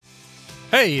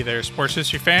Hey there, Sports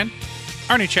History fan.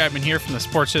 Arnie Chapman here from the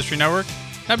Sports History Network.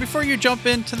 Now, before you jump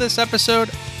into this episode,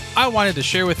 I wanted to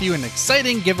share with you an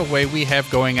exciting giveaway we have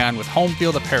going on with Home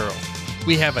Field Apparel.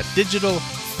 We have a digital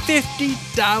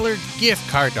 $50 gift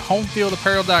card to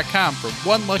homefieldapparel.com for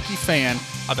one lucky fan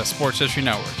of the Sports History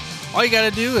Network. All you got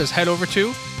to do is head over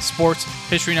to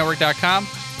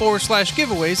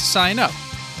sportshistorynetwork.com/giveaways to sign up.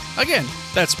 Again,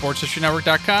 that's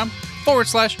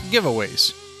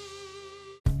sportshistorynetwork.com/giveaways.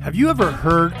 Have you ever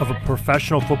heard of a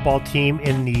professional football team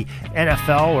in the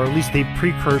NFL, or at least the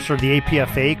precursor, the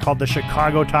APFA, called the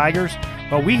Chicago Tigers?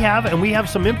 Well, we have, and we have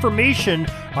some information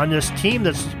on this team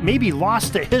that's maybe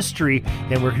lost to history,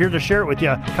 and we're here to share it with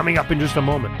you coming up in just a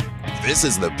moment. This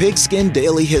is the Pigskin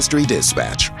Daily History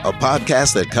Dispatch, a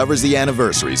podcast that covers the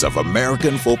anniversaries of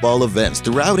American football events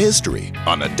throughout history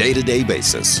on a day-to-day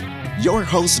basis. Your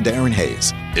host, Darren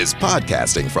Hayes, is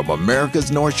podcasting from America's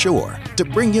North Shore to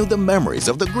bring you the memories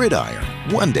of the gridiron,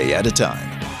 one day at a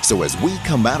time. So as we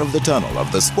come out of the tunnel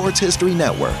of the Sports History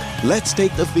Network, let's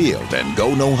take the field and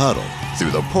go no huddle through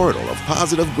the portal of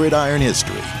positive gridiron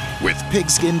history with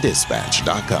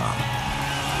pigskindispatch.com.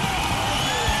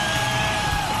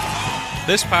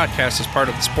 This podcast is part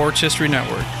of the Sports History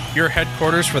Network, your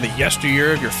headquarters for the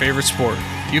yesteryear of your favorite sport.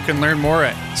 You can learn more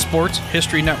at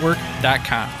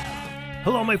sportshistorynetwork.com.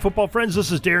 Hello, my football friends.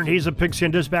 This is Darren Hayes of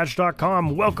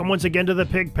pigskindispatch.com. Welcome once again to the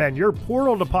Pig Pen, your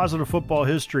portal to positive football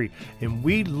history. And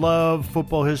we love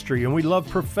football history, and we love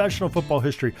professional football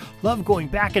history. Love going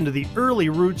back into the early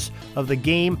roots of the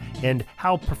game and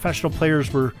how professional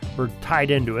players were tied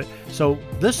into it. So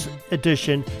this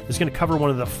edition is going to cover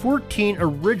one of the 14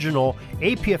 original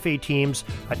APFA teams,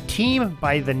 a team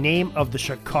by the name of the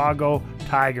Chicago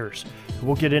Tigers.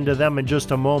 We'll get into them in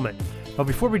just a moment. But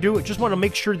before we do it, just want to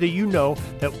make sure that you know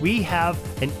that we have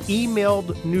an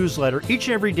emailed newsletter each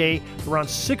and every day around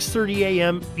 6:30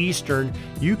 a.m. Eastern.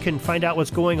 You can find out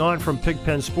what's going on from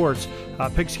Pigpen Sports,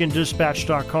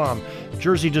 pigskindispatch.com,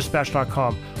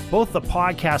 jerseydispatch.com. Both the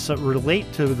podcasts that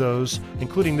relate to those,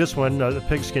 including this one, the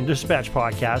Pigskin Dispatch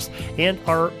podcast, and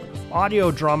our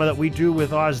audio drama that we do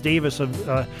with Oz Davis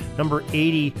of number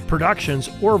 80 Productions,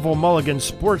 Orville Mulligan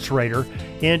sports writer.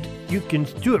 And you can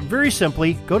do it very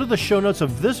simply. Go to the show notes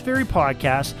of this very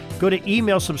podcast, go to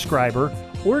email subscriber,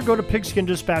 or go to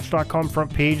pigskindispatch.com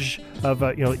front page of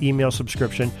email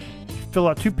subscription. Fill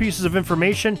out 2 pieces of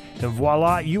information, and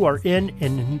voila, you are in.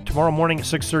 And tomorrow morning at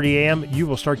 6:30 a.m., you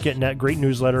will start getting that great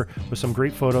newsletter with some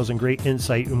great photos and great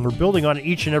insight. And we're building on it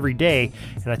each and every day,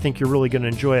 and I think you're really going to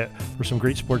enjoy it for some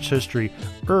great sports history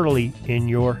early in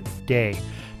your day.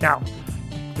 Now,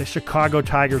 the Chicago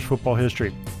Tigers football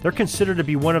history. They're considered to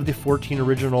be one of the 14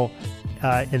 original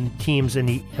teams in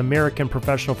the American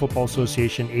Professional Football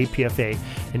Association, APFA,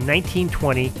 in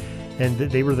 1920. And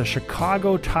they were the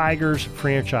Chicago Tigers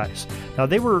franchise. Now,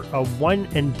 they were a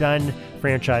one-and-done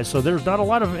franchise, so there's not a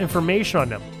lot of information on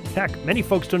them. Heck, many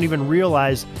folks don't even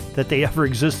realize that they ever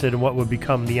existed and what would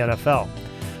become the NFL.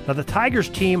 Now, the Tigers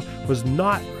team was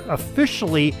not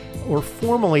officially or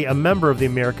formally a member of the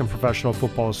American Professional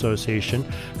Football Association.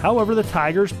 However, the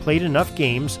Tigers played enough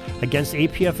games against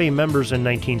APFA members in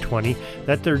 1920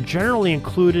 that they're generally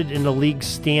included in the league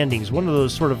standings, one of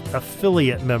those sort of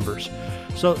affiliate members.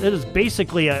 So it is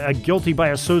basically a guilty by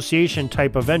association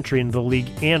type of entry into the league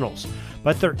annals.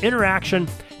 But their interaction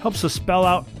helps to spell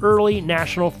out early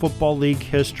National Football League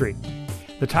history.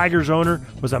 The Tigers owner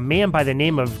was a man by the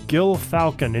name of Gil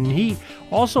Falcon, and he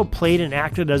also played and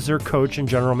acted as their coach and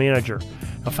general manager.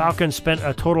 Now, Falcon spent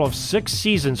a total of 6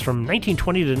 seasons from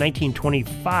 1920 to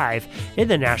 1925 in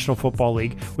the National Football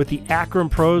League with the Akron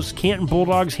Pros, Canton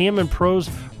Bulldogs, Hammond Pros,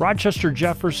 Rochester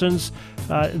Jeffersons,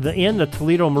 and the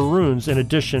Toledo Maroons, in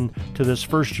addition to this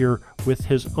first year with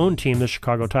his own team, the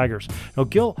Chicago Tigers. Now,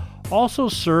 Gil also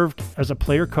served as a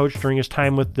player coach during his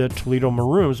time with the Toledo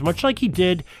Maroons, much like he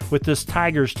did with this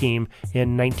Tigers team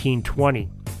in 1920.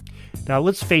 Now,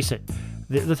 let's face it,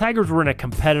 the Tigers were in a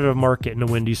competitive market in the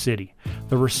Windy City.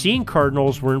 The Racine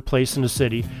Cardinals were in place in the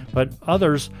city, but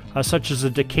others, such as the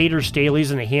Decatur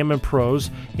Staleys and the Hammond Pros,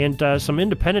 and some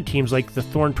independent teams like the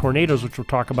Thorn Tornadoes, which we'll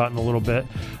talk about in a little bit,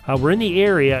 were in the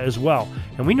area as well.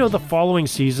 And we know the following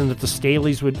season that the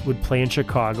Staleys would play in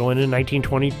Chicago, and in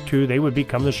 1922 they would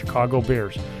become the Chicago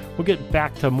Bears. We'll get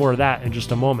back to more of that in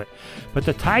just a moment. But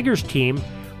the Tigers team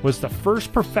was the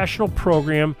first professional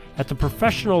program at the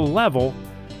professional level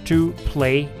to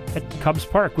play at Cubs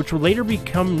Park, which will later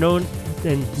become known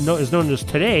as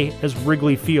today as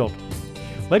Wrigley Field.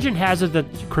 Legend has it that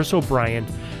Chris O'Brien,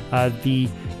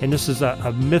 and this is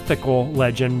a mythical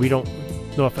legend, we don't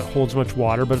know if it holds much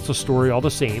water, but it's a story all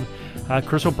the same.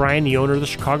 Chris O'Brien, the owner of the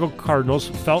Chicago Cardinals,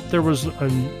 felt there was a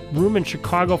room in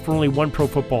Chicago for only one pro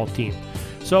football team.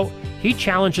 So he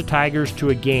challenged the Tigers to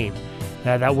a game.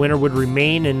 That winner would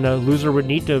remain, and the loser would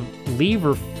need to leave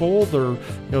or fold or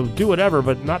do whatever,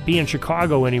 but not be in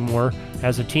Chicago anymore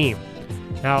as a team.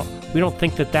 Now, we don't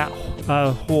think that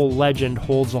whole legend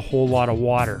holds a whole lot of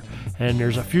water, and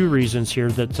there's a few reasons here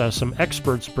that some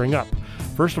experts bring up.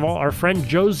 First of all, our friend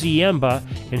Joe Ziemba,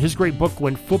 in his great book,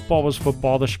 When Football Was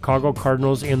Football, The Chicago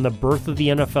Cardinals and the Birth of the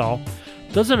NFL,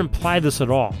 doesn't imply this at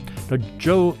all. Now,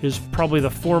 Joe is probably the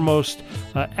foremost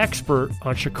expert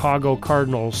on Chicago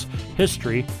Cardinals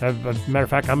history. As a matter of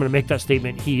fact, I'm going to make that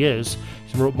statement. He is.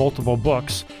 He wrote multiple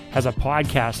books, has a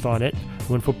podcast on it,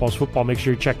 When Football's Football. Make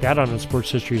sure you check that out on the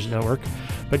Sports Histories Network.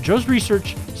 But Joe's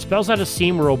research spells out a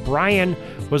scene where O'Brien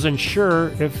was unsure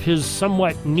if his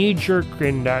somewhat knee-jerk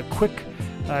and quick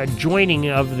joining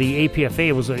of the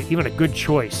APFA was even a good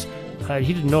choice.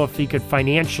 He didn't know if he could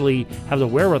financially have the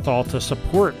wherewithal to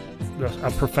support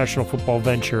a professional football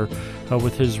venture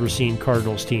with his Racine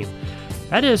Cardinals team.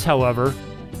 That is, however,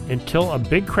 until a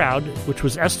big crowd, which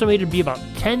was estimated to be about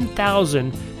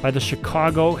 10,000 by the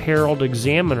Chicago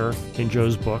Herald-Examiner in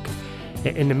Joe's book,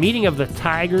 in the meeting of the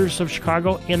Tigers of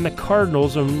Chicago and the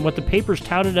Cardinals, and what the papers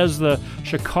touted as the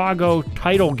Chicago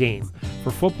title game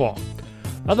for football.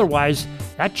 Otherwise,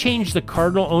 that changed the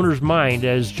Cardinal owner's mind,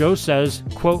 as Joe says,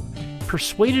 quote,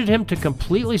 persuaded him to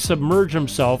completely submerge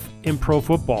himself in pro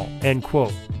football, end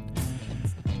quote.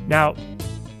 Now,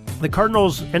 the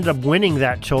Cardinals ended up winning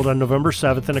that tilt on November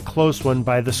 7th in a close one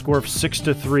by the score of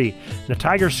 6-3. The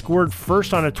Tigers scored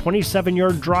first on a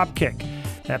 27-yard drop kick.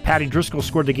 Patty Driscoll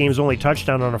scored the game's only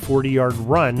touchdown on a 40-yard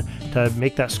run to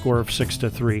make that score of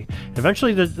 6-3.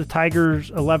 Eventually, the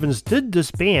Tigers 11s did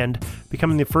disband,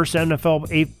 becoming the first NFL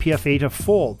APFA to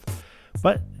fold.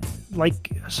 But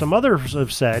like some others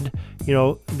have said,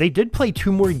 they did play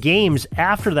two more games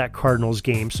after that Cardinals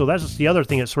game. So that's the other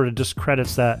thing that sort of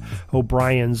discredits that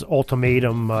O'Brien's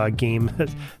ultimatum game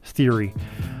theory.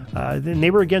 Then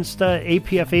they were against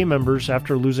APFA members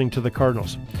after losing to the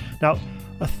Cardinals. Now,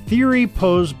 a theory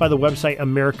posed by the website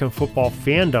American Football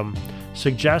Fandom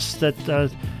suggests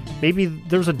that maybe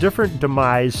there's a different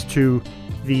demise to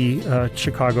the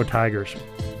Chicago Tigers.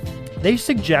 They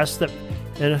suggest that,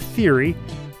 in a theory,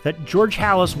 that George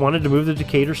Halas wanted to move the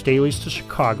Decatur Staleys to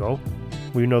Chicago.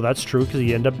 We know that's true because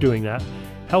he ended up doing that.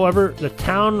 However, the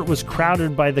town was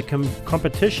crowded by the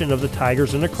competition of the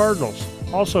Tigers and the Cardinals.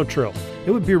 Also true.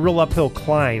 It would be a real uphill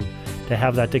climb to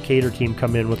have that Decatur team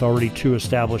come in with already two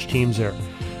established teams there.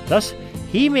 Thus,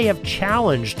 he may have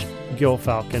challenged Gil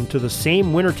Falcon to the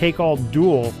same winner-take-all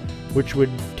duel, which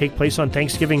would take place on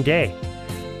Thanksgiving Day.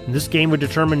 And this game would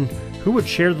determine who would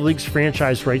share the league's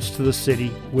franchise rights to the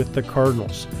city with the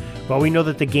Cardinals. Well, we know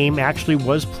that the game actually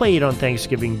was played on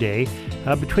Thanksgiving Day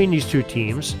between these two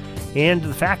teams, and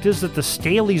the fact is that the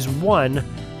Staleys won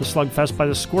the slugfest by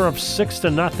the score of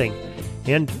 6-0,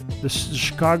 and the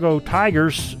Chicago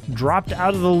Tigers dropped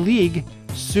out of the league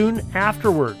soon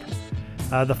afterward.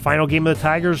 The final game of the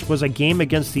Tigers was a game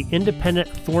against the independent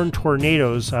Thorn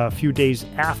Tornadoes a few days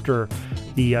after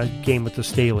the game with the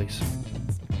Staleys.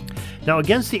 Now,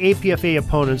 against the APFA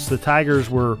opponents, the Tigers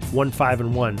were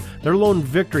 1-5-1. Their lone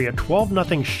victory, a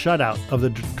 12-0 shutout of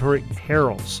the Detroit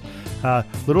Heralds.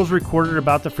 Little's recorded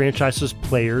about the franchise's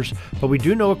players, but we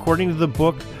do know, according to the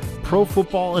book Pro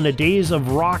Football in the Days of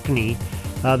Rockne,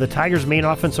 the Tigers' main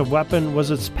offensive weapon was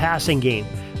its passing game.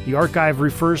 The archive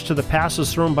refers to the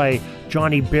passes thrown by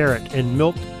Johnny Barrett and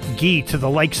Milt Gee to the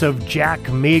likes of Jack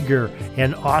Mager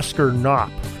and Oscar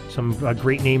Knopp, some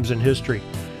great names in history.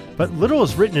 But little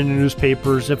is written in the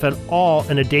newspapers, if at all,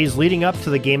 in the days leading up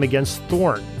to the game against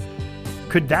Thorn.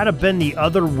 Could that have been the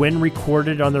other win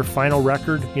recorded on their final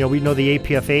record? We know the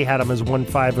APFA had them as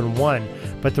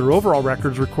 1-5-1, but their overall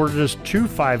records recorded as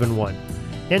 2-5-1.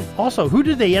 And also, who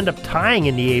did they end up tying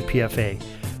in the APFA?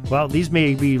 Well, these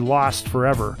may be lost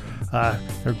forever.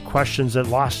 They're questions that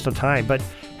lost to time. But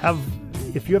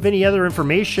if you have any other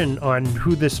information on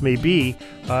who this may be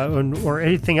or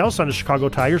anything else on the Chicago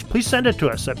Tigers, please send it to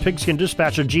us at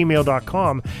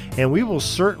pigskindispatch@gmail.com, and we will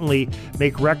certainly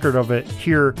make record of it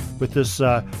here with this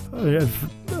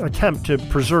attempt to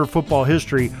preserve football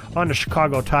history on the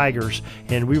Chicago Tigers.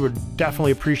 And we would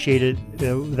definitely appreciate it,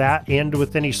 that, and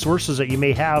with any sources that you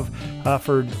may have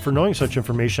for knowing such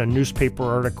information, a newspaper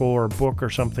article or a book or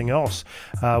something else.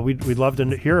 We'd love to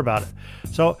hear about it.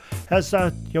 So, as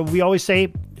we always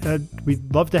say,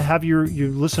 we'd love to have you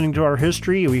listening to our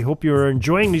history. We hope you're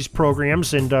enjoying these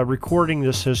programs and recording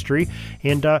this history,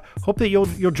 and hope that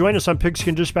you'll join us on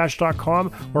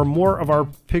PigskinDispatch.com or more of our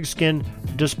Pigskin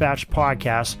Dispatch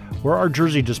podcasts or our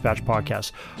Jersey Dispatch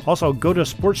podcasts. Also, go to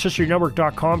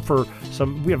SportsHistoryNetwork.com for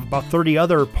some. We have about 30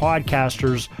 other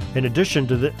podcasters in addition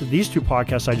to these two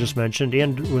podcasts I just mentioned,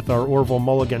 and with our Orville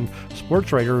Mulligan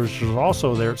sports writer, which is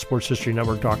also there at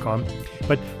SportsHistoryNetwork.com.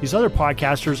 But these other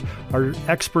podcasters are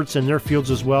experts in their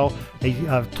fields as well. They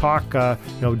talk,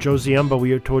 Joe Ziemba,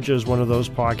 we told you, is one of those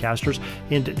podcasters,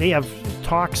 and they have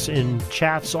talks and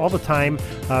chats all the time,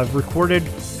 recorded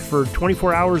for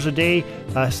 24 hours a day,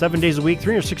 7 days a week,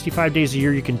 365 days a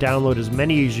year. You can download as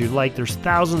many as you like. There's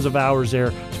thousands of hours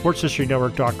there,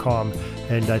 sportshistorynetwork.com,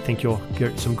 and I think you'll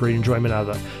get some great enjoyment out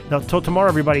of that. Now, till tomorrow,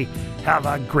 everybody, have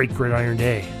a great Gridiron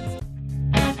Day.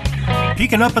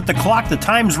 Peeking up at the clock, the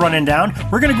time's running down.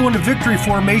 We're going to go into victory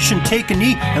formation, take a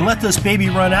knee, and let this baby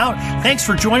run out. Thanks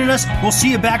for joining us. We'll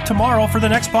see you back tomorrow for the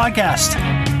next podcast.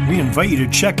 We invite you to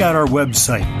check out our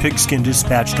website,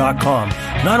 PigskinDispatch.com,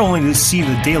 not only to see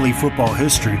the daily football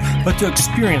history, but to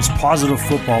experience positive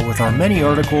football with our many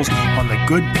articles on the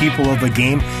good people of the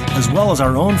game, as well as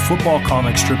our own football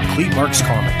comic strip, Cleat Marks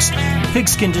Comics.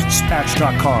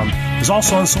 PigskinDispatch.com is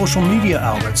also on social media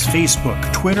outlets,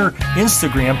 Facebook, Twitter,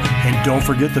 Instagram, and don't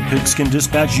forget the Pigskin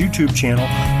Dispatch YouTube channel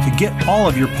to get all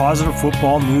of your positive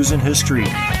football news and history.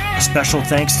 Special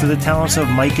thanks to the talents of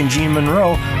Mike and Gene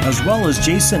Monroe, as well as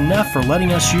Jason Neff for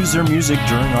letting us use their music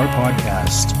during our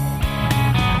podcast.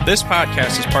 This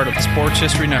podcast is part of the Sports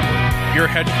History Network, your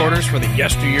headquarters for the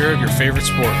yesteryear of your favorite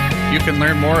sport. You can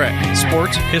learn more at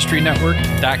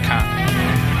sportshistorynetwork.com.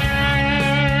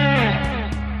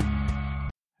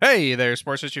 Hey there,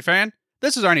 sports history fan.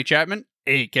 This is Arnie Chapman,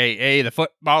 a.k.a. the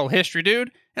Football History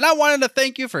Dude, and I wanted to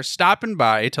thank you for stopping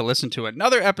by to listen to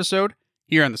another episode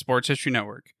here on the Sports History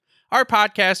Network. Our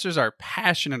podcasters are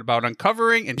passionate about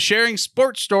uncovering and sharing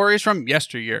sports stories from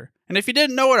yesteryear. And if you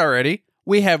didn't know it already,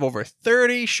 we have over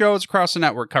 30 shows across the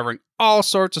network covering all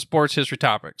sorts of sports history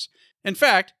topics. In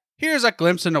fact, here's a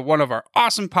glimpse into one of our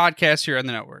awesome podcasts here on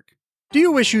the network. Do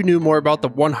you wish you knew more about the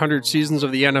 100 seasons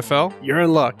of the NFL? You're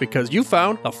in luck because you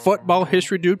found the Football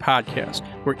History Dude podcast,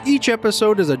 where each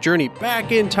episode is a journey back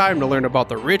in time to learn about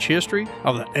the rich history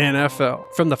of the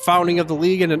NFL. From the founding of the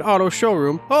league in an auto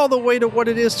showroom, all the way to what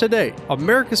it is today,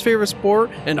 America's favorite sport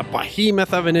and a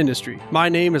behemoth of an industry. My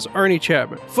name is Arnie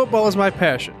Chapman. Football is my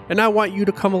passion, and I want you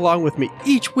to come along with me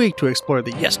each week to explore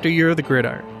the yesteryear of the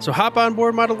gridiron. So hop on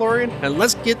board my DeLorean and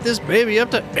let's get this baby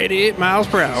up to 88 miles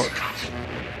per hour.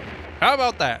 How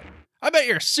about that? I bet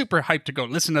you're super hyped to go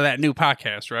listen to that new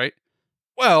podcast, right?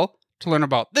 Well, to learn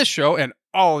about this show and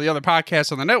all the other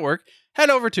podcasts on the network,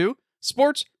 head over to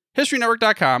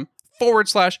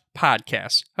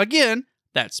sportshistorynetwork.com/podcasts. Again,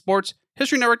 that's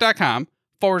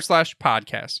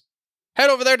sportshistorynetwork.com/podcasts. Head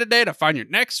over there today to find your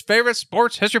next favorite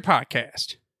sports history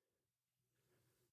podcast.